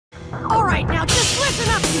Alright, now just listen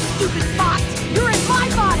up, you stupid bots! You're in my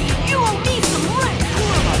body and you owe me some rent!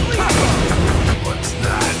 What's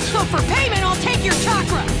that? So for payment, I'll take your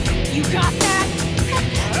chakra! You got that?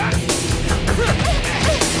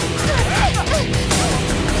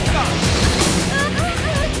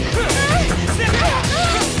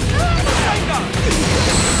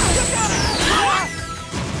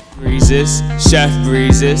 Breezes, Chef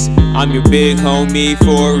Breezes, I'm your big homie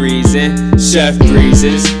for a reason. Chef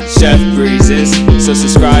Breezes, Chef Breezes, so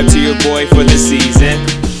subscribe to your boy for the season.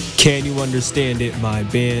 Can you understand it, my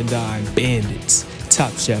Bandai bandits?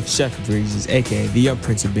 Top Chef, Chef Breezes, aka the Young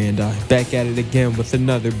Prince of Bandai, back at it again with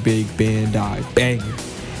another big Bandai banger.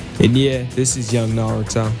 And yeah, this is young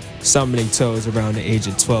Naruto, summoning toes around the age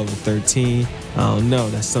of 12 or 13. I don't know,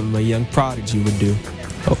 that's something a young prodigy would do.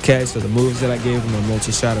 Okay, so the moves that I gave him are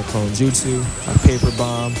multi-shadow clone jutsu, a paper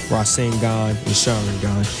bomb, Rasengan, and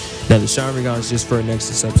Sharingan. Now the Sharingan is just for an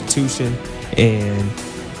extra substitution, and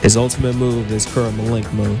his ultimate move is Kurama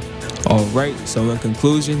Link move. Alright, so in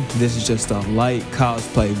conclusion, this is just a light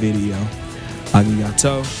cosplay video.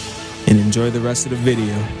 Arigato, and enjoy the rest of the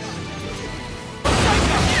video.